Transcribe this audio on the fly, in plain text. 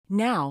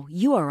Now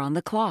you are on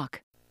the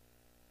clock.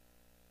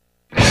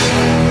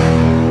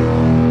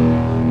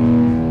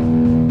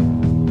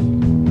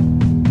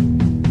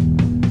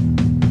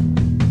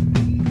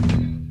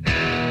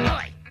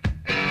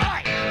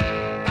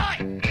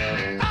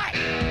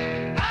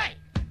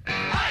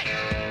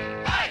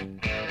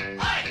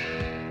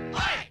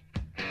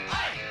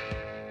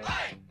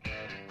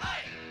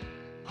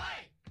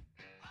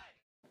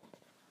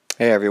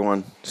 Hey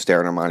everyone, it's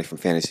Darren Armani from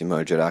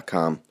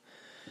FantasyMojo.com.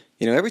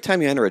 Every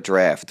time you enter a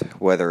draft,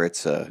 whether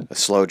it's a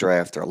slow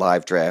draft or a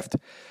live draft,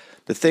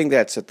 the thing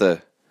that's at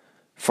the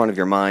front of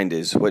your mind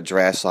is, what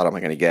draft slot am I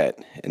going to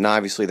get? And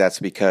obviously that's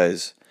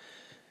because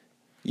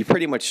you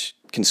pretty much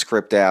can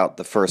script out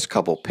the first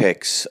couple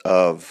picks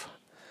of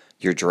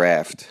your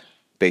draft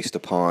based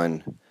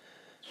upon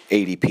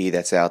ADP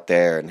that's out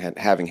there and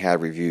having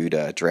had reviewed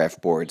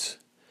draft boards.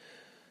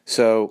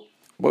 So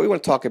what we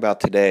want to talk about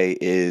today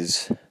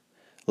is a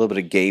little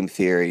bit of game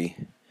theory.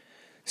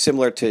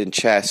 Similar to in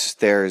chess,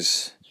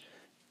 there's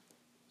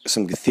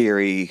some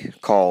theory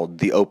called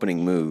the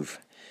opening move,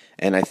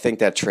 and I think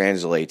that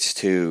translates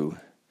to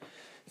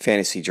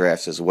fantasy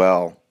drafts as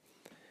well.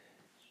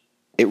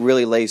 It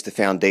really lays the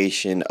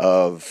foundation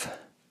of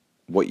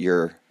what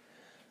your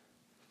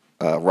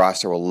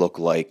roster will look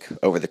like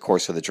over the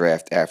course of the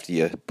draft after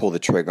you pull the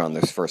trigger on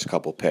those first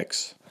couple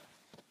picks.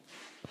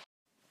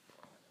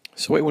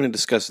 So what we want to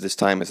discuss this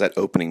time is that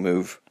opening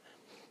move.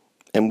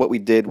 And what we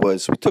did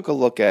was we took a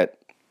look at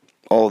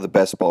all of the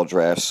best ball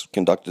drafts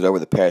conducted over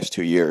the past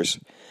 2 years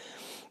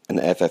in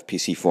the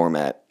FFPC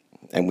format.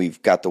 And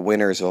we've got the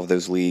winners of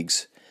those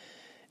leagues.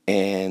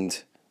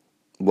 And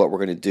what we're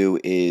going to do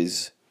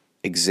is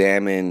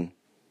examine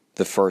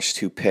the first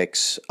two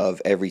picks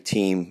of every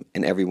team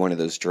in every one of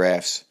those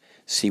drafts,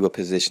 see what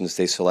positions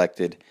they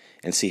selected,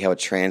 and see how it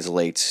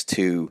translates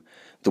to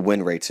the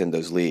win rates in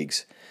those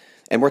leagues.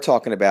 And we're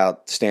talking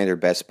about standard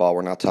best ball.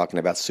 We're not talking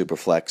about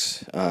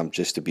Superflex,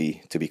 just to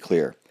be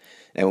clear.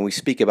 And when we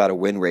speak about a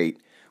win rate,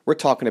 we're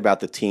talking about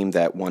the team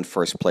that won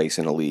first place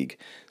in a league.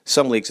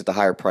 Some leagues at the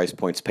higher price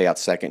points pay out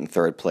second and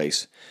third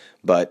place.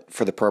 But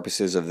for the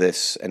purposes of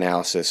this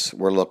analysis,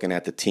 we're looking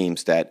at the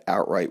teams that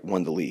outright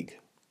won the league.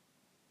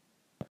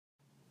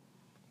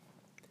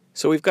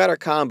 So we've got our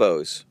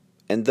combos,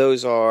 and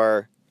those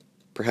are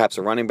perhaps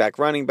a running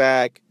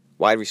back,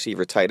 wide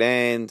receiver, tight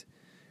end,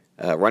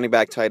 running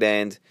back, tight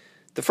end.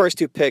 The first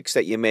two picks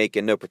that you make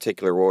in no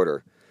particular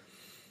order.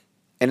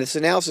 And this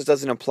analysis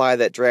doesn't imply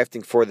that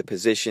drafting for the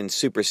position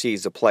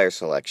supersedes the player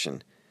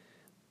selection,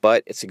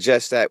 but it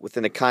suggests that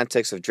within the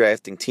context of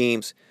drafting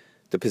teams,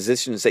 the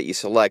positions that you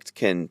select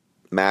can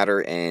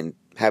matter and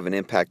have an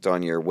impact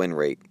on your win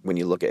rate when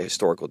you look at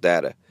historical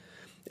data.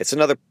 It's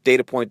another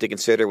data point to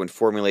consider when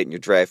formulating your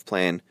draft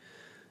plan,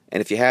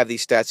 and if you have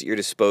these stats at your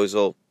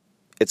disposal,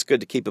 it's good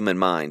to keep them in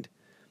mind.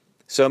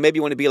 So maybe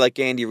you want to be like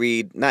Andy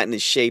Reid, not in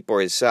his shape or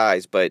his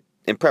size, but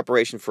in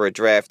preparation for a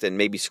draft, and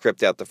maybe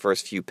script out the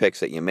first few picks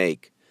that you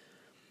make.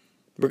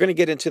 We're going to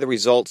get into the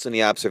results and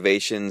the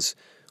observations.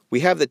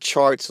 We have the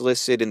charts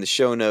listed in the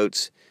show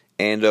notes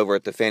and over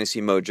at the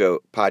Fantasy Mojo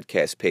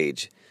podcast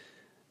page.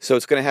 So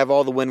it's going to have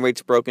all the win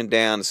rates broken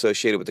down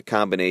associated with the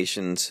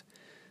combinations.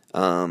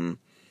 And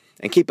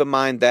keep in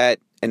mind that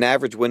an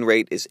average win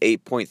rate is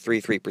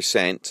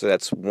 8.33%, so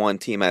that's one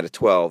team out of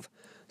 12.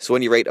 So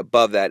any rate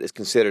above that is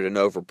considered an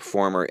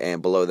overperformer,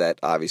 and below that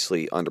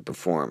obviously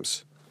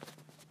underperforms.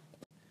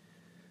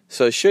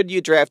 So should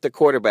you draft a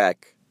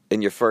quarterback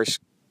in your first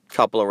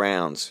couple of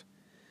rounds?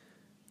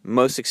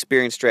 Most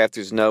experienced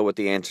drafters know what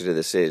the answer to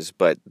this is,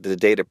 but the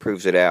data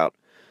proves it out.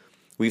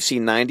 We've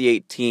seen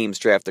 98 teams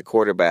draft a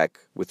quarterback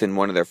within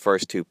one of their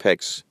first two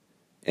picks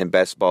in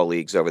best ball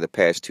leagues over the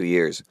past 2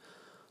 years.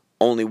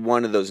 Only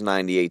one of those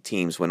 98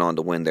 teams went on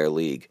to win their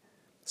league.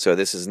 So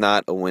this is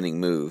not a winning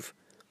move.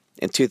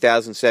 In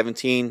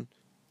 2017,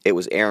 it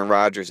was Aaron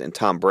Rodgers and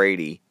Tom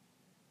Brady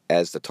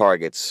as the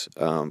targets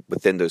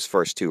within those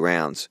first two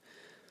rounds.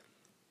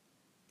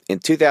 In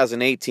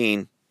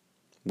 2018,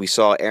 we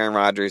saw Aaron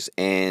Rodgers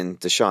and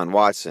Deshaun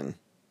Watson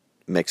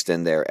mixed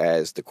in there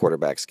as the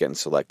quarterbacks getting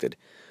selected.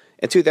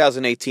 In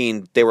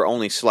 2018, they were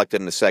only selected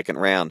in the second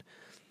round,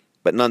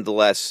 but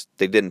nonetheless,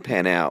 they didn't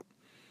pan out.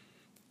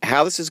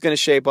 How this is going to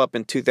shape up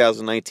in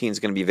 2019 is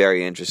going to be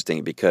very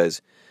interesting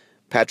because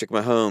Patrick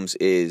Mahomes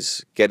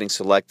is getting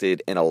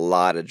selected in a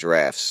lot of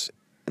drafts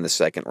in the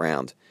second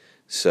round.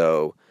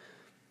 So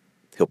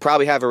he'll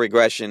probably have a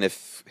regression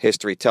if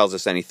history tells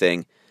us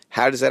anything.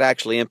 How does that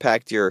actually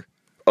impact your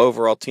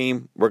overall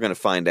team? We're going to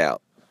find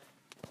out.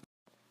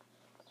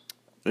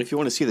 And if you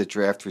want to see the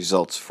draft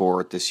results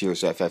for this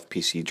year's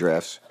FFPC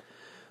drafts,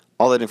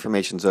 all that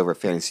information is over at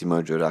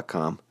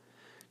FantasyMojo.com.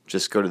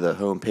 Just go to the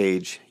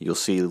homepage. You'll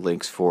see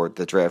links for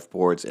the draft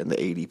boards and the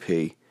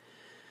ADP.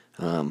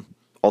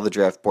 All the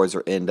draft boards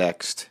are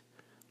indexed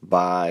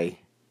by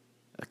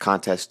a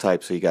contest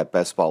type. So you got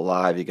Best Ball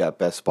Live, you got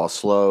Best Ball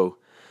Slow,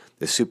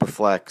 the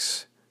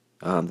Superflex,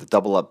 the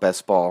Double Up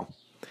Best Ball.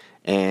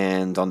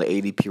 And on the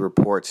ADP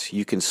reports,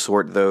 you can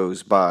sort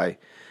those by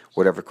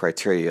whatever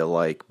criteria you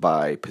like,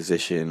 by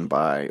position,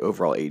 by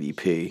overall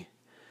ADP.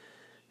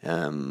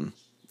 And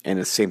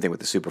the same thing with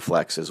the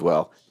Superflex as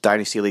well.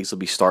 Dynasty leagues will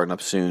be starting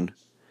up soon,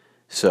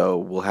 so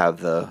we'll have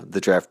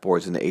the draft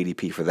boards and the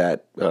ADP for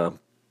that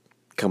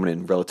coming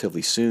in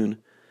relatively soon.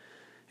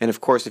 And of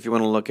course, if you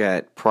want to look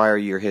at prior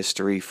year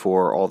history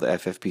for all the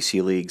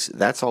FFPC leagues,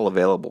 that's all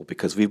available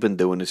because we've been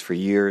doing this for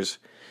years,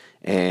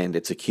 and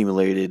it's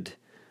accumulated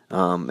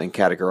and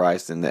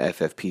categorized in the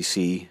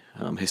FFPC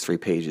history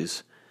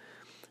pages.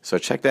 So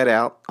check that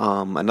out.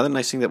 Another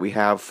nice thing that we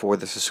have for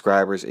the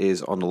subscribers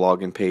is on the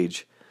login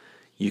page,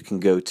 you can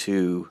go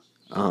to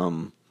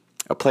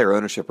a player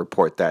ownership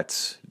report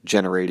that's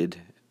generated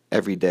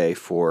every day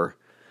for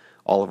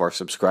all of our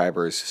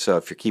subscribers. So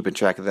if you're keeping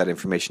track of that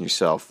information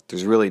yourself,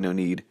 there's really no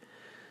need.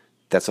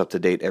 That's up to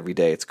date every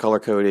day. It's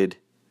color-coded,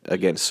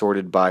 again,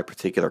 sorted by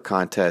particular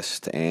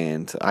contest,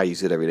 and I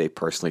use it every day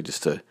personally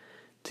just to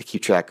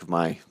keep track of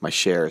my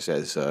shares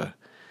as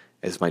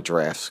my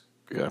drafts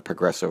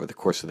progress over the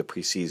course of the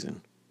preseason.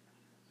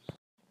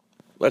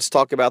 Let's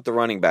talk about the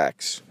running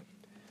backs.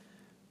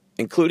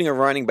 Including a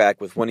running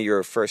back with one of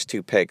your first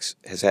two picks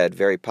has had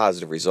very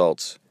positive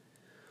results.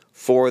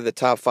 4 of the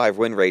top 5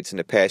 win rates in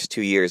the past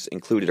 2 years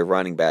included a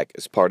running back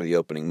as part of the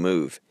opening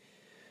move.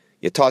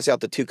 You toss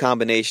out the 2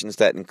 combinations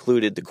that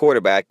included the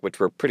quarterback, which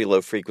were pretty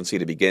low frequency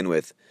to begin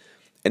with,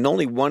 and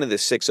only one of the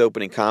 6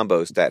 opening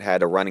combos that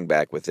had a running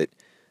back with it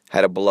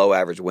had a below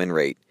average win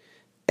rate,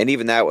 and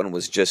even that one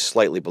was just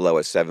slightly below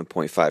at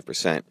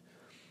 7.5%.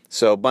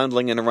 So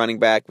bundling in a running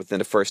back within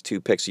the first 2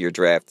 picks of your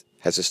draft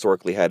has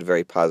historically had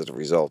very positive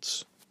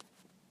results.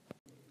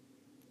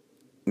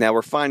 Now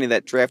we're finding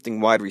that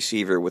drafting wide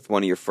receiver with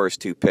one of your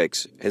first 2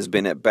 picks has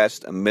been at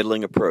best a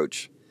middling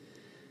approach.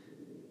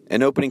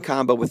 An opening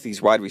combo with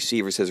these wide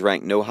receivers has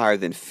ranked no higher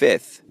than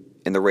 5th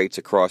in the rates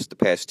across the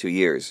past 2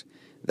 years.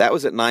 That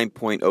was at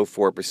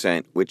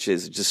 9.04%, which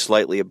is just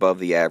slightly above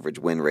the average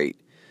win rate.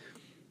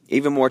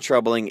 Even more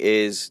troubling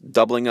is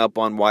doubling up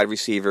on wide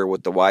receiver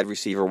with the wide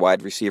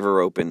receiver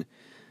open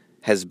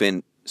has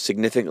been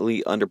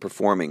significantly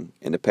underperforming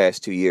in the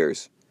past 2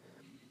 years.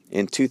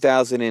 In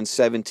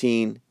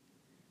 2017,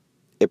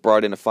 it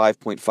brought in a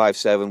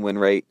 5.57 win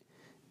rate,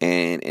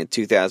 and in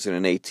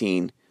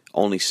 2018,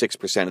 only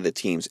 6% of the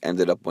teams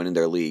ended up winning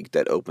their league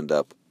that opened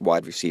up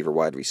wide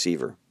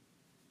receiver.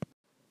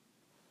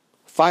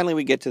 Finally,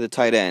 we get to the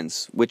tight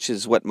ends, which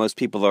is what most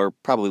people are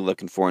probably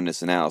looking for in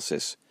this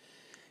analysis.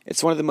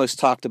 It's one of the most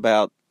talked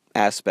about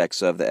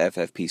aspects of the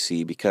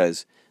FFPC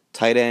because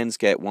tight ends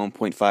get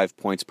 1.5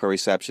 points per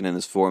reception in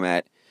this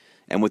format,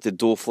 and with the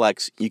dual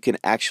flex, you can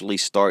actually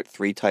start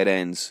 3 tight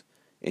ends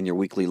in your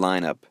weekly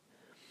lineup.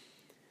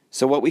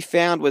 So what we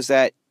found was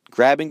that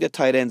grabbing the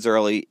tight ends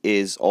early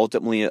is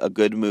ultimately a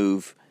good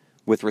move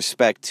with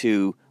respect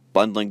to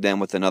bundling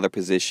them with another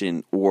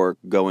position or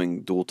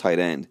going dual tight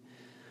end.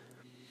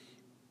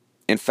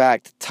 In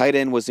fact, tight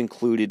end was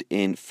included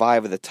in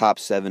 5 of the top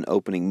 7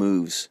 opening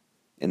moves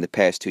in the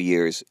past 2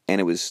 years,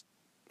 and it was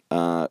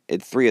in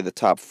 3 of the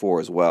top 4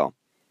 as well.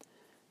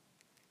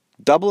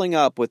 Doubling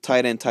up with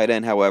tight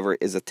end, however,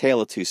 is a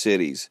tale of 2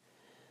 cities.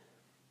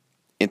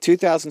 In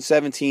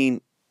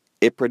 2017,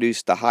 it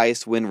produced the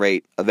highest win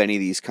rate of any of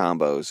these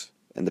combos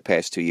in the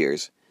past 2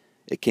 years.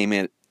 It came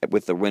in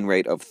with a win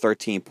rate of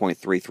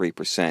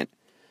 13.33%.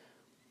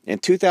 In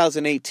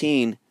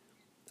 2018,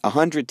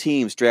 100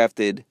 teams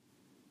drafted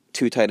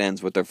 2 tight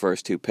ends with their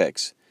first 2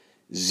 picks.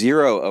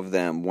 0 of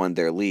them won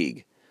their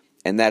league.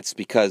 And that's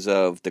because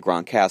of the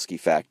Gronkowski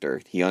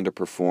factor. He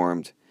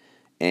underperformed,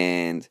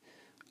 and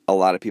a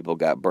lot of people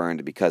got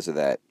burned because of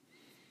that.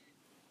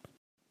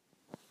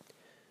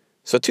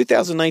 So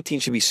 2019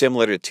 should be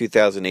similar to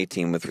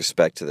 2018 with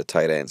respect to the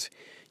tight ends.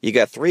 You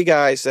got 3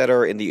 guys that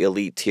are in the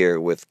elite tier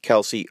with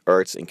Kelsey,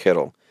 Ertz, and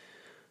Kittle.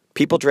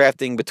 People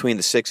drafting between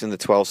the 6 and the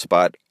 12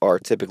 spot are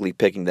typically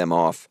picking them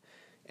off,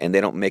 and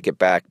they don't make it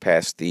back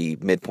past the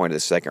midpoint of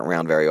the second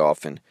round very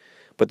often.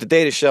 But the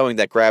data is showing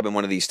that grabbing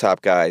one of these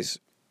top guys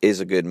is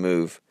a good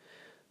move.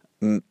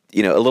 A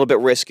little bit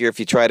riskier if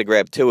you try to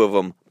grab 2 of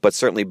them, but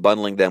certainly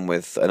bundling them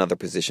with another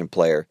position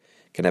player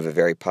can have a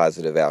very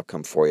positive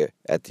outcome for you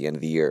at the end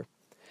of the year.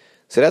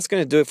 So that's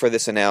going to do it for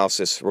this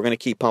analysis. We're going to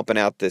keep pumping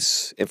out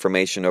this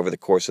information over the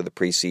course of the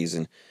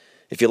preseason.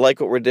 If you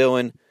like what we're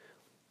doing,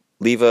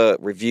 leave a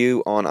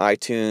review on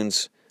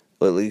iTunes,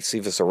 or at least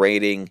leave us a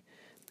rating,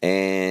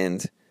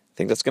 and I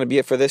think that's going to be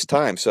it for this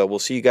time. So we'll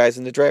see you guys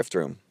in the draft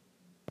room.